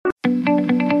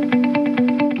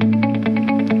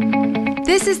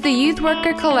This is the Youth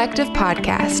Worker Collective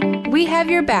podcast. We have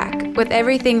your back with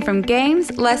everything from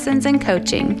games, lessons, and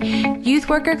coaching.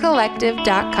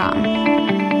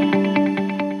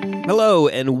 YouthWorkerCollective.com. Hello,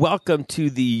 and welcome to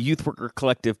the Youth Worker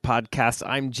Collective podcast.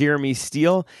 I'm Jeremy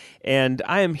Steele, and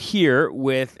I am here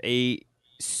with a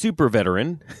super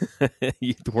veteran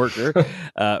youth worker,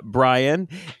 Brian,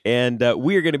 and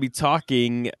we are going to be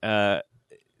talking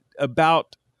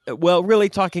about, really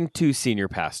talking to senior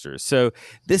pastors. So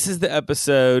this is the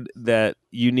episode that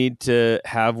you need to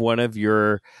have one of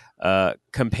your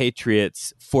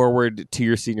compatriots forward to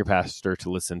your senior pastor to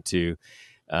listen to.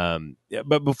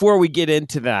 But before we get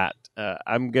into that,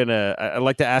 I'd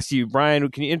like to ask you,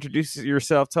 Brian, can you introduce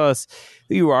yourself? Tell us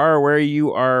who you are, where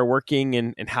you are working,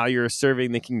 and how you're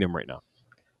serving the kingdom right now.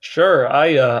 Sure.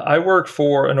 I work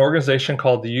for an organization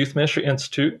called the Youth Ministry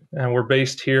Institute, and we're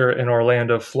based here in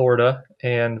Orlando, Florida.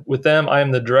 And with them, I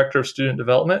am the director of student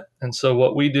development. And so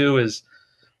what we do is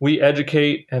we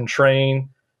educate and train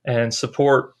and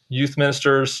support youth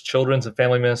ministers, children's and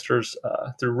family ministers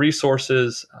through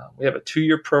resources. We have a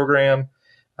 2-year program.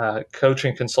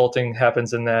 Coaching, consulting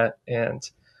happens in that. And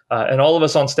all of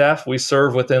us on staff, we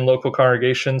serve within local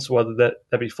congregations, whether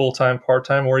that be full-time,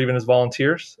 part-time, or even as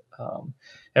volunteers.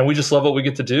 And we just love what we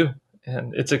get to do.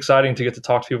 And it's exciting to get to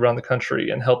talk to people around the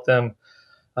country and help them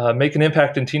make an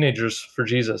impact in teenagers for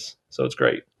Jesus. So it's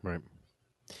great. Right.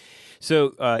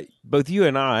 So both you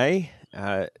and I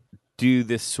do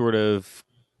this sort of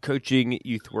coaching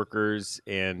youth workers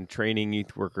and training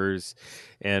youth workers,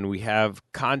 and we have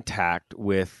contact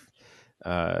with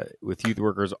youth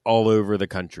workers all over the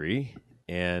country,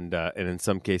 and in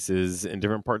some cases in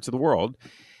different parts of the world.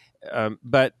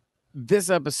 But this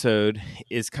episode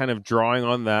is kind of drawing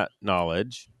on that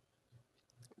knowledge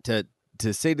to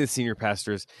say to senior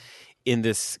pastors in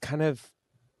this kind of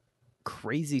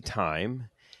crazy time,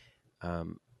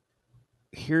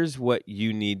 here's what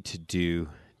you need to do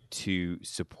to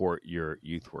support your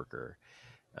youth worker.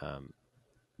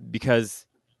 Because,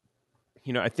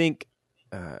 I think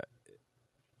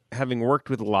having worked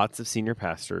with lots of senior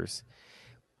pastors,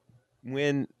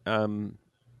 when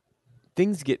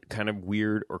things get kind of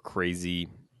weird or crazy,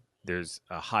 there's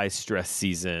a high stress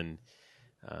season.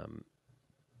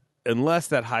 Unless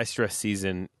that high stress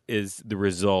season is the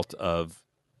result of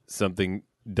something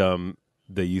dumb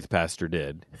the youth pastor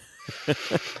did.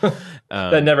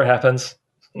 That never happens.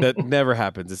 That never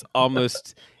happens. It's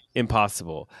almost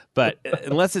impossible. But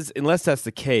unless that's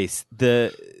the case,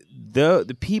 the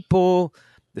people,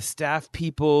 the staff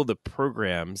people, the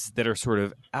programs that are sort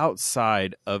of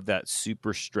outside of that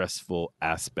super stressful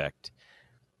aspect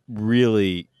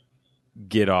really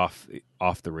get off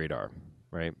the radar,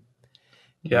 right?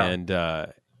 Yeah. And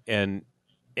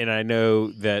I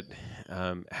know that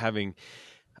having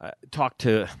talked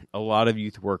to a lot of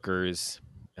youth workers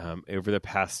over the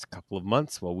past couple of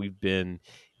months while we've been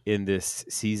in this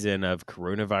season of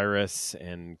coronavirus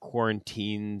and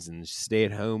quarantines and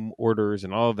stay-at-home orders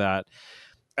and all of that,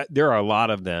 there are a lot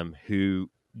of them who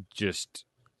just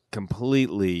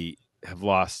completely have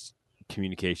lost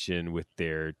communication with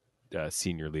their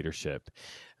senior leadership.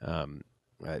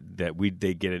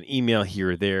 They get an email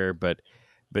here or there, but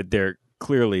they're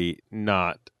clearly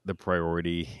not the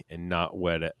priority and not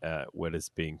what is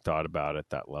being thought about at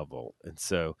that level. And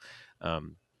so,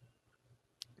 when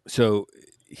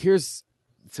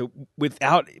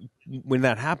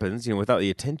that happens, without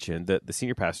the attention, that the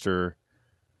senior pastor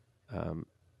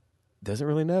doesn't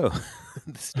really know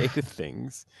the state of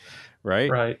things, right?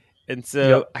 Right. And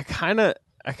so Yep. I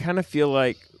kind of feel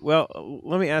like, well,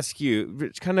 let me ask you,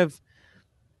 it's kind of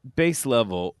base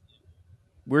level.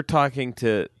 We're talking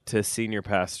to senior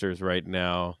pastors right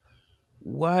now.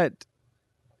 What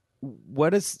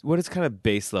is kind of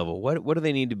base level? What do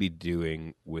they need to be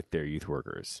doing with their youth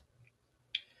workers?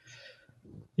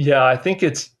 Yeah, I think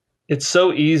it's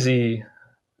so easy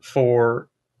for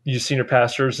you senior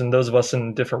pastors and those of us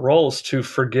in different roles to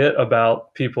forget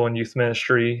about people in youth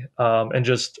ministry and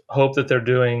just hope that they're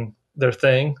doing their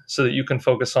thing so that you can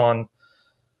focus on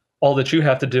all that you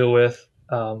have to deal with.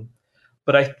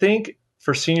 But I think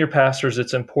for senior pastors,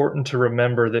 it's important to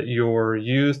remember that your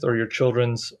youth or your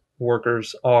children's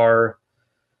workers are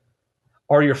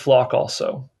your flock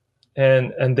also.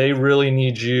 And they really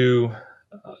need you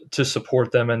to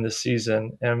support them in this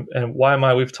season. And why am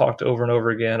I? We've talked over and over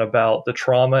again about the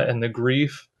trauma and the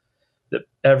grief that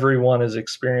everyone is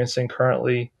experiencing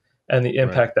currently and the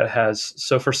impact that has.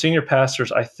 So for senior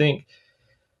pastors, I think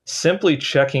simply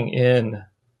checking in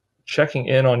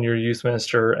on your youth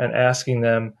minister and asking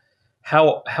them,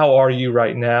 how are you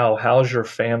right now? How's your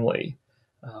family?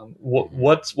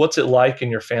 What's it like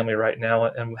in your family right now?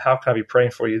 And how can I be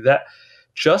praying for you?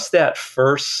 just that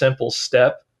first simple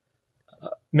step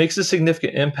makes a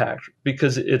significant impact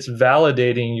because it's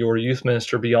validating your youth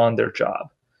minister beyond their job.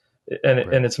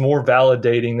 And it's more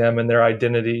validating them in their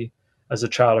identity as a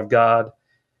child of God.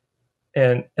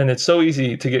 And it's so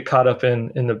easy to get caught up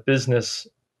in the business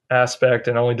aspect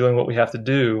and only doing what we have to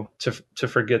do to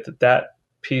forget that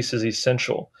piece is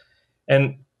essential.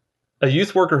 And a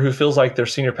youth worker who feels like their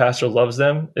senior pastor loves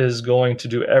them is going to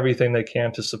do everything they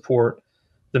can to support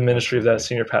the ministry of that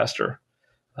senior pastor.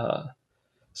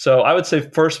 So I would say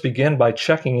first begin by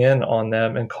checking in on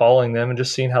them and calling them and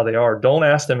just seeing how they are. Don't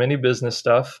ask them any business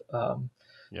stuff.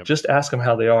 Just ask them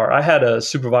how they are. I had a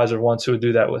supervisor once who would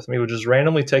do that with me, would just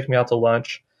randomly take me out to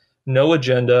lunch, no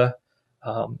agenda,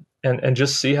 and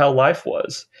just see how life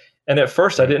was. And at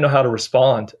first I didn't know how to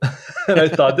respond. And I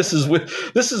thought, this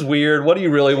is weird. What do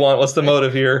you really want? What's the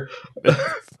motive here?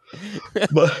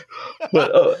 but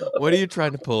what are you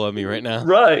trying to pull on me right now?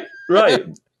 Right.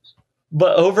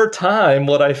 But over time,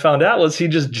 what I found out was he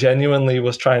just genuinely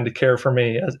was trying to care for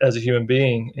me as a human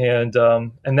being. And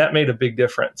that made a big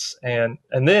difference. And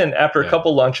then after a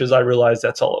couple lunches, I realized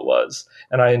that's all it was.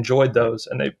 And I enjoyed those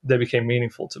and they became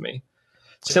meaningful to me.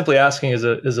 Simply asking is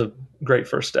a great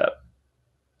first step.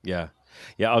 Yeah.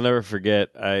 I'll never forget.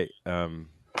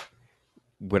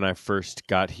 When I first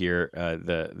got here,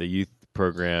 the youth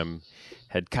program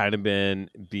had kind of been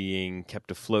being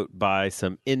kept afloat by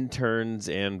some interns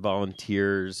and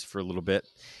volunteers for a little bit,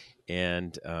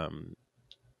 and so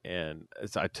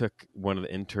I took one of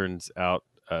the interns out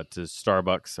to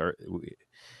Starbucks.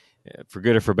 For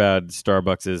good or for bad,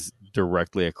 Starbucks is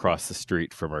directly across the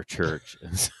street from our church,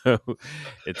 and so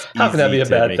it's how can that be a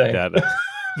bad thing?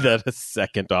 That a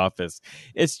second office.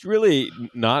 It's really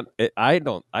not. I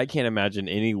can't imagine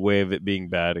any way of it being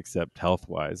bad except health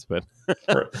wise. But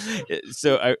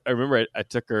so I remember I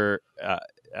took her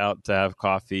out to have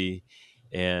coffee,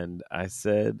 and I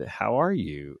said, "How are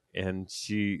you?" And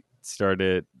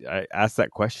I asked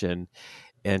that question,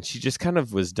 and she just kind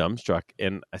of was dumbstruck.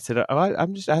 And I said,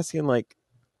 I'm just asking, like,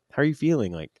 how are you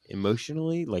feeling, like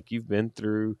emotionally? Like you've been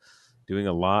through doing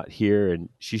a lot here, and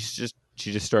she just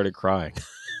started crying.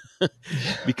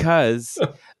 Because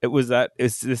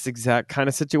it's this exact kind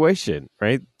of situation,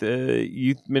 right? The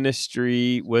youth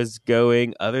ministry was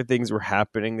going, other things were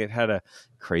happening. They'd had a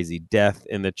crazy death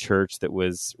in the church that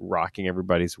was rocking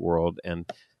everybody's world. And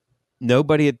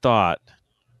nobody had thought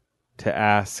to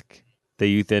ask the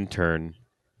youth intern,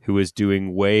 who was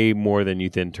doing way more than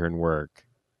youth intern work,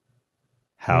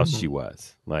 how she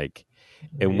was like.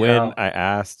 And when I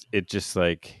asked, it just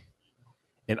like,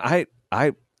 and I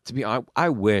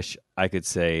wish I could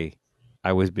say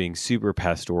I was being super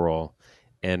pastoral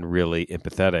and really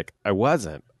empathetic. I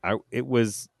wasn't. I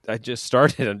just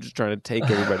started. I'm just trying to take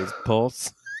everybody's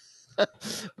pulse.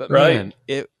 But man,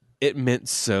 it meant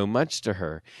so much to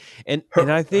her. And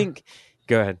I think,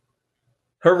 go ahead.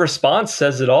 Her response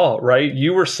says it all, right?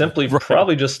 You were simply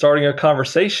probably just starting a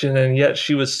conversation, and yet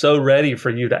she was so ready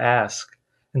for you to ask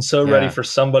and so ready for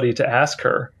somebody to ask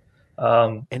her.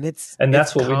 And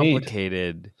that's what we need. It's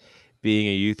complicated being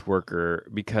a youth worker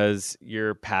because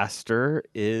your pastor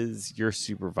is your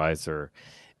supervisor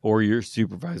or your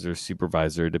supervisor's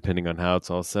supervisor, depending on how it's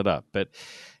all set up. But,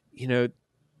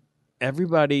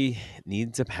 everybody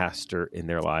needs a pastor in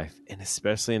their life. And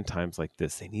especially in times like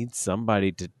this, they need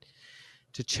somebody to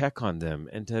check on them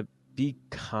and to be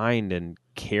kind and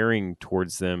caring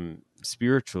towards them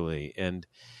spiritually. And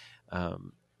I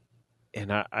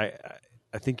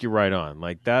think you're right on.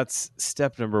 Like that's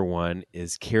step number one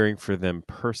is caring for them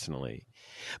personally.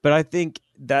 But I think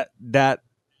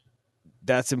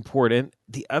that's important.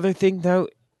 The other thing though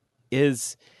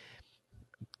is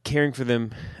caring for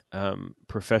them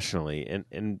professionally.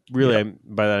 And really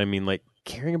by that I mean like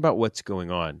caring about what's going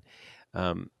on.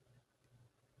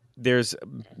 There's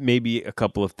maybe a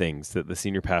couple of things that the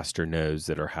senior pastor knows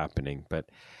that are happening, but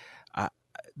I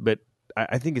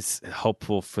think it's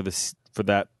helpful for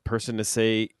that person to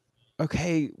say,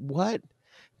 okay,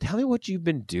 tell me what you've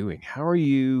been doing. How are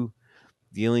you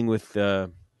dealing with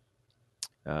the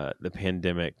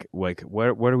pandemic? Like, what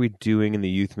are we doing in the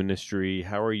youth ministry?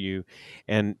 How are you?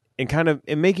 And kind of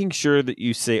making sure that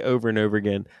you say over and over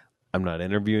again, I'm not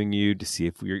interviewing you to see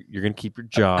if you're going to keep your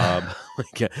job.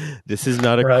 Like, this is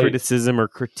not a criticism or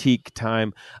critique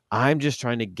time. I'm just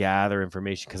trying to gather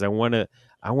information because I want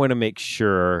to make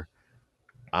sure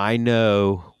I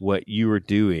know what you are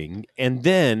doing. And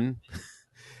then,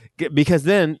 because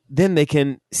then they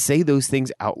can say those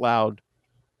things out loud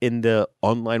in the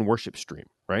online worship stream,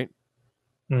 right?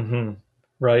 Mm-hmm.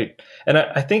 Right. And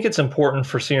I think it's important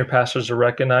for senior pastors to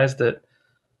recognize that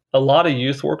a lot of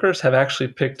youth workers have actually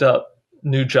picked up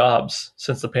new jobs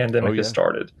since the pandemic Oh, has yeah.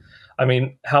 started. I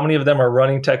mean, how many of them are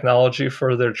running technology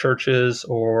for their churches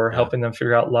or helping them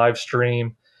figure out live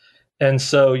stream? And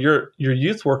so your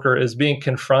youth worker is being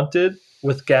confronted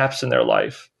with gaps in their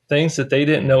life, things that they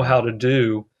didn't know how to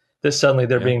do that suddenly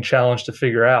they're Yeah. being challenged to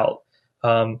figure out.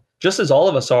 Just as all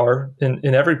of us are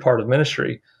in every part of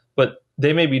ministry, but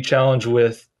they may be challenged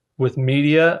with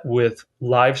media, with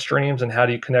live streams, and how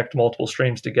do you connect multiple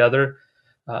streams together.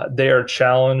 They are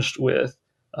challenged with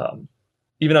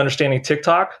even understanding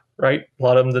TikTok, right? A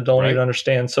lot of them that don't Right. even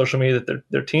understand social media that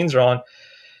their teens are on.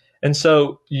 And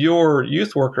so your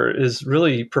youth worker is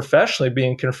really professionally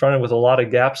being confronted with a lot of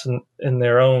gaps in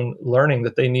their own learning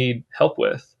that they need help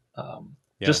with,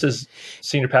 just as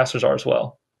senior pastors are as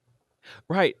well.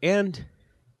 Right. And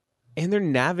they're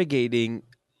navigating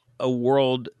a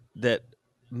world that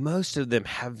most of them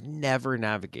have never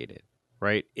navigated,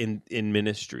 right? In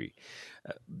ministry.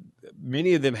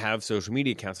 Many of them have social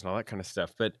media accounts and all that kind of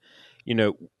stuff. But,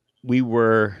 we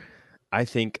were, I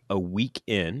think, a week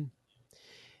in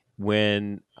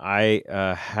when I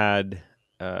had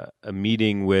a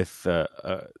meeting with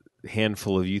a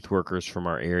handful of youth workers from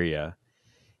our area,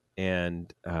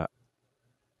 and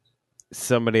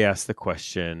somebody asked the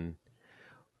question,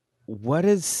 what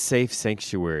is safe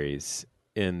sanctuaries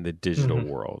in the digital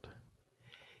world?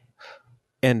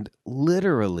 And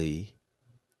literally,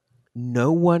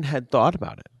 no one had thought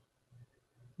about it.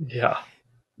 Yeah.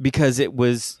 Because it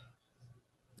was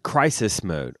crisis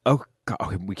mode. Oh, God,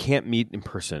 okay, we can't meet in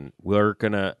person. We're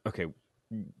gonna,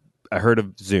 I heard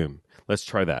of Zoom. Let's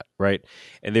try that, right?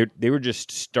 And they were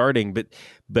just starting,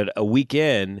 but a week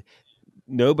in,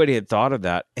 nobody had thought of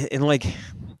that. And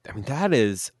that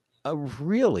is a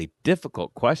really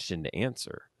difficult question to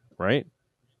answer, right?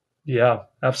 Yeah,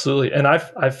 absolutely. And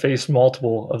I've faced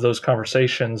multiple of those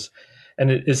conversations, and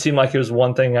it seemed like it was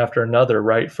one thing after another,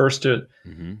 right? First it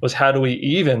was, how do we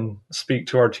even speak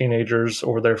to our teenagers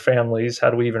or their families?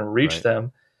 How do we even reach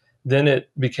them? Then it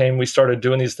became, we started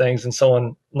doing these things, and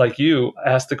someone like you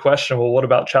asked the question, well, what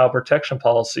about child protection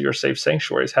policy or safe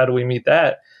sanctuaries? How do we meet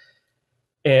that?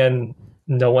 And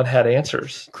no one had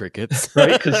answers. Crickets.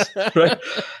 Right? Because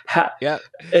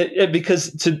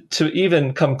because to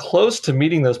even come close to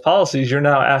meeting those policies, you're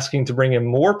now asking to bring in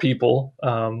more people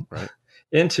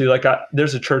into,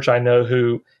 there's a church I know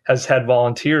who has had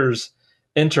volunteers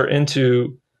enter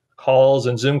into calls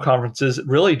and Zoom conferences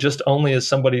really just only as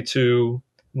somebody to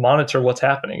monitor what's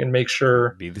happening and make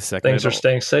sure things are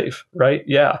staying safe. Right.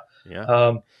 Yeah.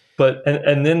 But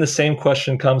then the same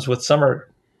question comes with summer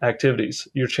activities.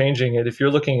 You're changing it. If you're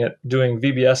looking at doing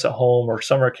VBS at home or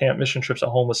summer camp mission trips at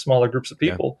home with smaller groups of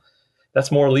people,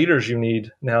 that's more leaders you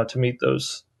need now to meet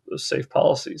those safe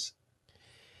policies.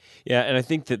 Yeah. And I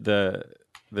think that the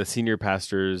senior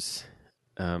pastors,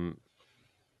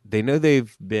 they know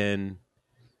they've been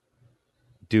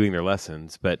doing their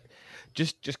lessons, but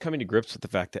just coming to grips with the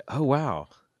fact that, oh, wow,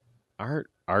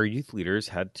 our youth leaders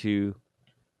had to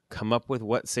come up with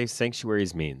what safe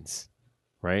sanctuaries means,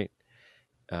 right?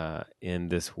 In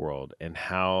this world, and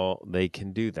how they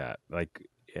can do that.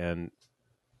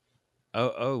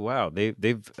 Oh, wow,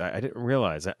 they've I didn't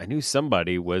realize. I knew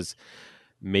somebody was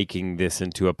making this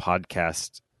into a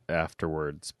podcast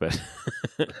afterwards, but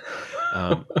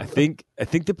I think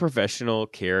the professional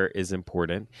care is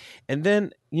important. And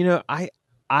then,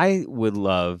 I would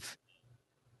love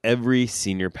every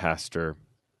senior pastor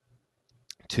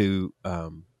to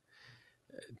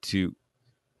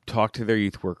talk to their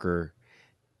youth worker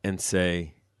and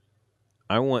say,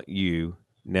 I want you,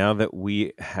 now that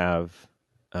we have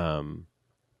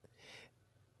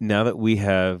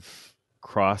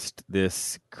crossed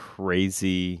this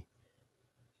crazy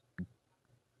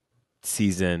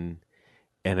season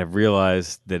and have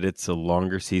realized that it's a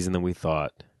longer season than we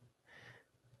thought,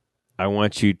 I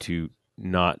want you to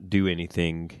not do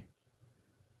anything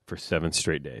for 7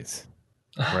 straight days,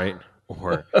 right?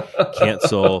 Or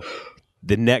cancel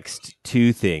the next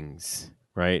 2 things,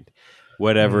 right?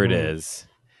 Whatever it is.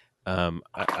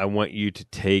 I want you to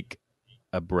take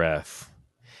a breath,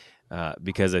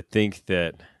 because I think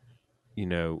that,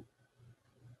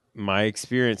 my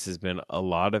experience has been a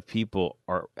lot of people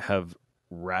have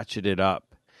ratcheted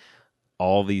up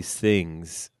all these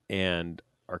things and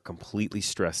are completely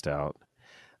stressed out.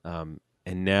 And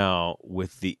now,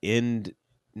 with the end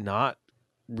not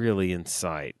really in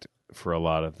sight for a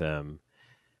lot of them,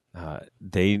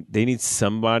 they need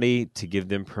somebody to give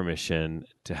them permission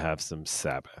to have some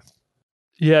Sabbath.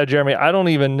 Yeah, Jeremy, I don't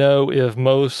even know if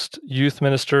most youth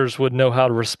ministers would know how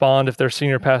to respond if their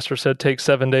senior pastor said take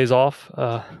 7 days off,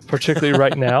 particularly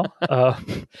right now,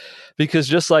 because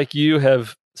just like you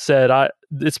have said,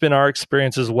 it's been our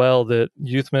experience as well that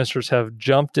youth ministers have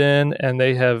jumped in, and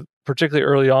they have, particularly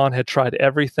early on, had tried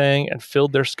everything and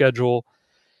filled their schedule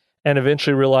and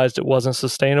eventually realized it wasn't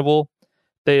sustainable.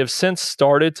 They have since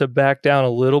started to back down a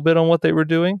little bit on what they were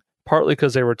doing, partly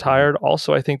because they were tired.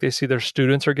 Also, I think they see their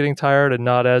students are getting tired and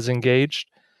not as engaged.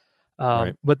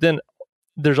 Right. But then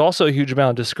there's also a huge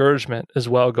amount of discouragement as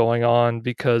well going on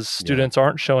because students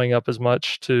aren't showing up as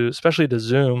much especially to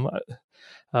Zoom.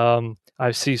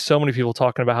 I see so many people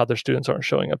talking about how their students aren't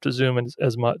showing up to Zoom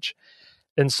as much.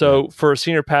 And so for a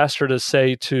senior pastor to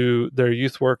say to their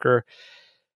youth worker,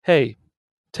 hey,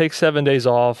 take 7 days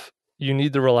off. You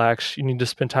need to relax. You need to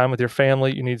spend time with your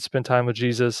family. You need to spend time with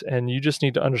Jesus. And you just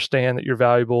need to understand that you're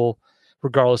valuable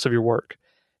regardless of your work.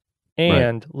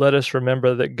 And let us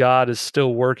remember that God is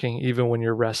still working even when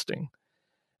you're resting.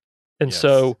 And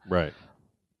so,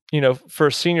 for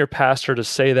a senior pastor to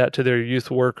say that to their youth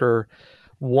worker,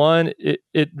 one,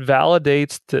 it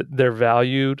validates that they're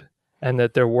valued and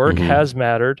that their work has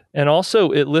mattered. And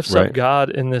also it lifts up God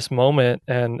in this moment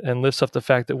and lifts up the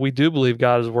fact that we do believe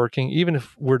God is working, even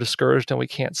if we're discouraged and we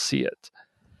can't see it.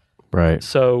 Right.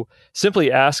 So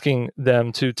simply asking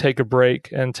them to take a break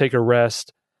and take a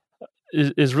rest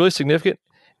is really significant.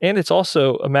 And it's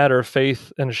also a matter of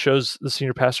faith, and it shows the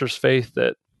senior pastor's faith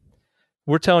that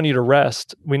we're telling you to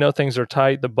rest. We know things are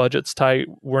tight. The budget's tight.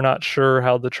 We're not sure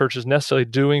how the church is necessarily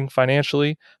doing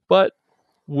financially, but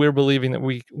we're believing that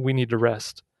we need to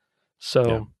rest.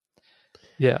 So,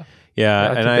 I think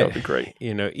that would be great.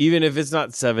 Even if it's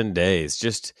not 7 days,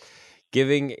 just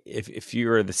giving, if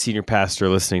you are the senior pastor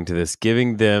listening to this,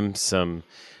 giving them some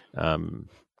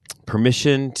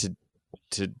permission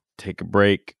to take a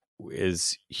break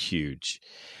is huge.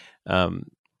 And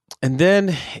then,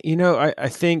 I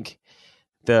think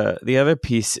the other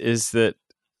piece is that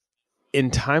in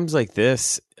times like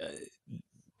this,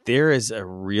 there is a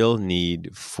real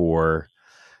need for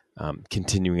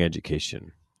continuing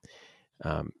education.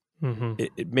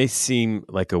 It may seem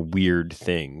like a weird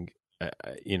thing,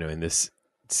 in this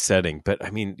setting, but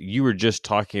I mean, you were just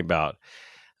talking about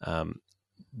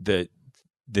the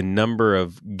number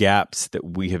of gaps that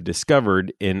we have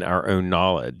discovered in our own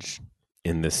knowledge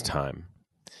in this time.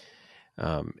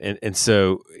 And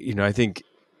so, I think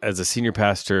as a senior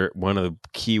pastor, one of the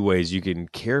key ways you can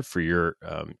care for your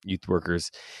youth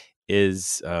workers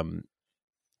is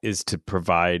to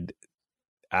provide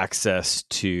access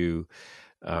to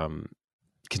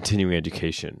continuing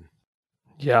education.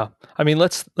 Yeah. I mean,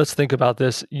 let's think about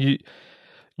this.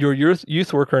 Your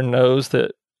youth worker knows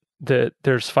that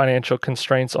there's financial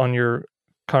constraints on your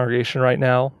congregation right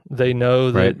now. They know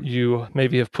that you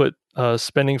maybe have put a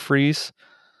spending freeze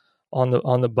on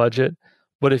the budget.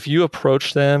 But if you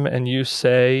approach them and you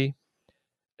say,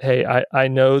 hey, I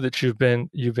know that you've been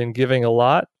giving a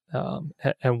lot,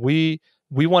 and we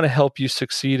want to help you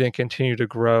succeed and continue to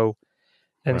grow.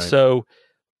 And so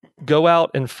go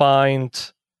out and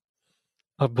find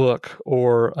a book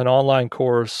or an online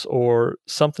course or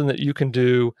something that you can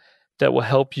do that will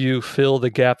help you fill the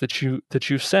gap that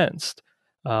you've sensed.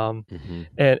 And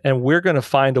we're going to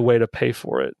find a way to pay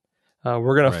for it.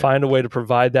 We're going to find a way to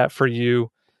provide that for you.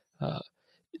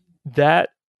 That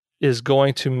is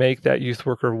going to make that youth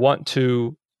worker want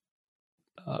to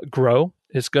grow.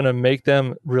 It's going to make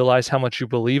them realize how much you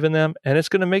believe in them, and it's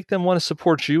going to make them want to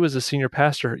support you as a senior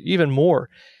pastor even more.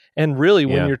 And really,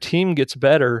 when your team gets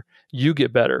better, you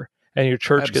get better, and your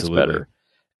church gets better.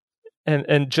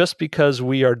 And just because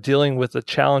we are dealing with a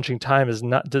challenging time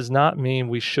does not mean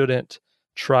we shouldn't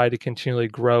try to continually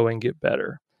grow and get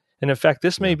better. And in fact,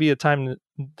 this may be a time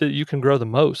that you can grow the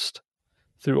most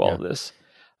through all of this.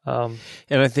 And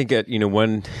I think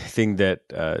one thing that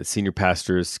senior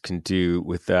pastors can do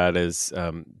with that is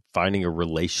finding a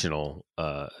relational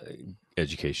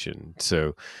education.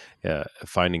 So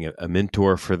finding a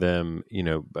mentor for them,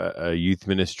 a youth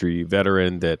ministry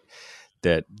veteran that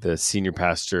the senior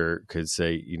pastor could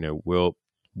say,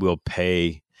 we'll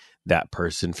pay that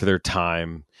person for their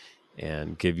time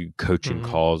and give you coaching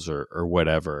calls or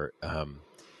whatever,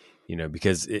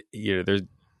 because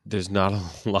there's not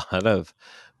a lot of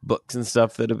books and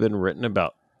stuff that have been written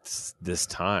about this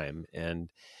time. And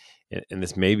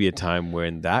this may be a time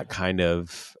when that kind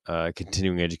of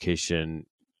continuing education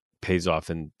pays off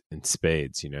in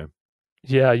spades,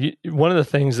 Yeah, one of the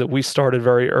things that we started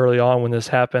very early on when this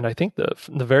happened, I think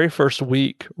the very first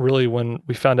week, really, when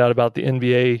we found out about the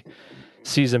NBA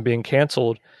season being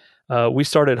canceled, we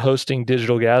started hosting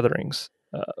digital gatherings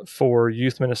for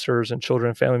youth ministers and children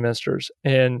and family ministers.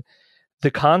 And the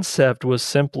concept was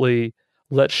simply,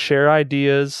 let's share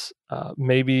ideas,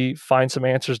 maybe find some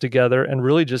answers together, and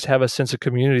really just have a sense of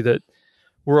community that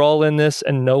we're all in this,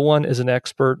 and no one is an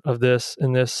expert of this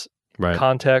in this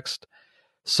context.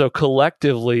 So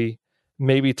collectively,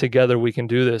 maybe together we can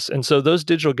do this. And so those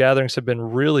digital gatherings have been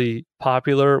really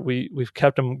popular. We've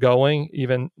kept them going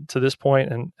even to this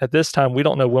point. And at this time, we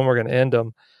don't know when we're going to end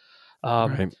them.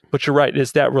 But you're right.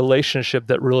 It's that relationship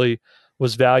that really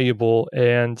was valuable.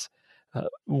 And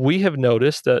we have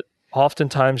noticed that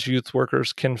oftentimes youth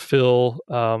workers can feel,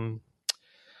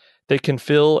 they can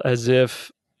feel as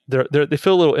if they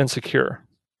feel a little insecure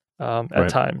at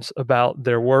times about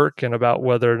their work and about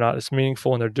whether or not it's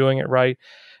meaningful and they're doing it right.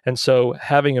 And so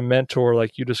having a mentor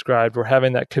like you described, or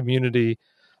having that community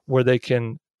where they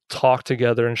can talk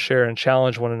together and share and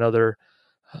challenge one another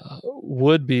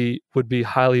would be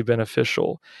highly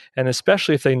beneficial. And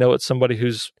especially if they know it's somebody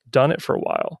who's done it for a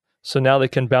while. So now they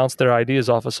can bounce their ideas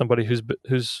off of somebody who's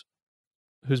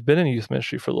been in youth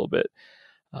ministry for a little bit.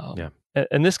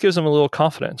 And this gives them a little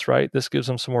confidence, right? This gives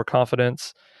them some more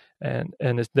confidence, and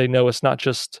they know it's not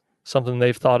just something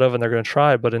they've thought of and they're going to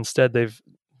try, but instead they've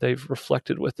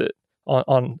reflected with it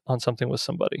on something with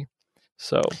somebody.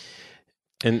 So,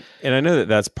 and I know that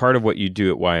that's part of what you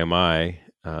do at YMI.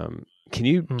 Can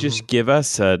you just give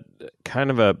us a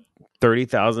kind of a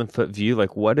 30,000 foot view?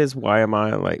 Like, what is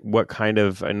YMI? Like, what kind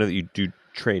of, I know that you do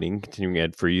training, continuing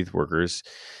ed for youth workers.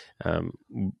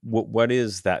 What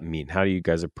does that mean? How do you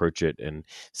guys approach it? And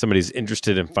somebody's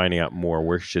interested in finding out more,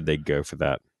 where should they go for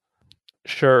that?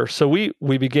 Sure. So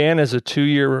we began as a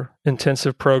 2-year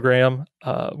intensive program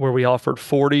where we offered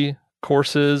 40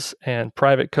 courses and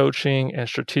private coaching and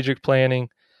strategic planning.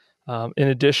 In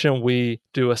addition, we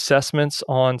do assessments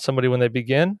on somebody when they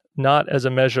begin, not as a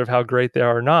measure of how great they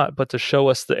are or not, but to show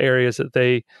us the areas that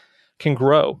they can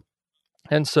grow.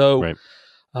 And so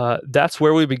that's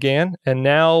where we began. And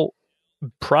now,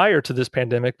 prior to this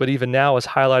pandemic, but even now has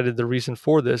highlighted the reason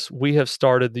for this, we have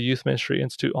started the Youth Ministry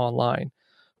Institute Online,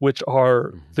 which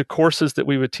are the courses that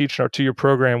we would teach in our 2-year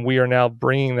program. We are now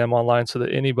bringing them online so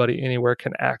that anybody anywhere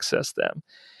can access them.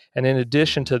 And in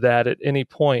addition to that, at any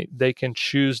point, they can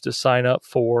choose to sign up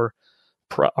for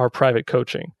our private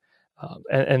coaching.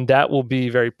 And that will be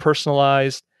very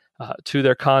personalized to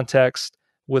their context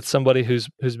with somebody who's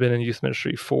been in youth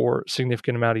ministry for a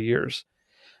significant amount of years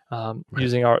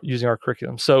using our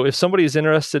curriculum. So if somebody is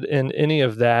interested in any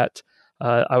of that,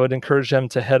 I would encourage them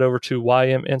to head over to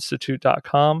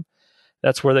yminstitute.com.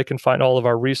 That's where they can find all of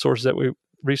our resources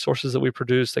that we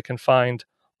produce. They can find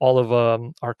all of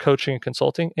our coaching and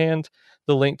consulting, and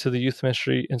the link to the Youth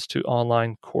Ministry Institute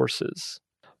online courses.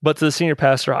 But to the senior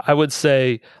pastor, I would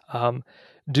say,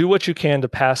 do what you can to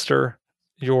pastor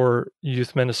your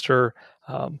youth minister.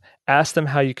 Ask them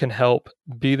how you can help,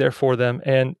 be there for them,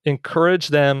 and encourage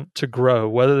them to grow,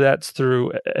 whether that's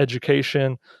through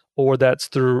education or that's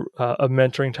through a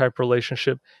mentoring type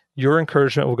relationship. Your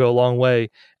encouragement will go a long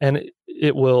way, and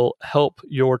it will help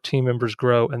your team members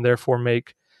grow and therefore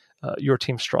make your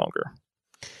team stronger.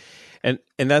 And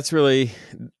that's really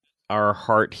our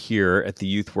heart here at the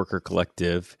Youth Worker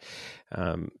Collective.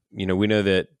 We know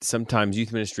that sometimes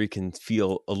youth ministry can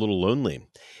feel a little lonely.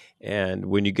 And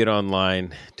when you get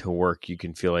online to work, you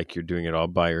can feel like you're doing it all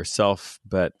by yourself.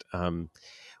 But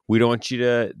we don't want you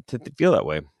to feel that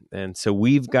way. And so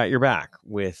we've got your back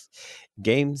with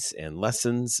games and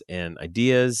lessons and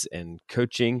ideas and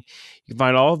coaching. You can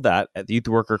find all of that at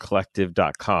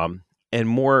youthworkercollective.com. And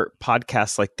more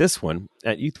podcasts like this one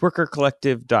at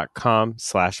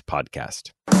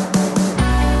youthworkercollective.com/podcast.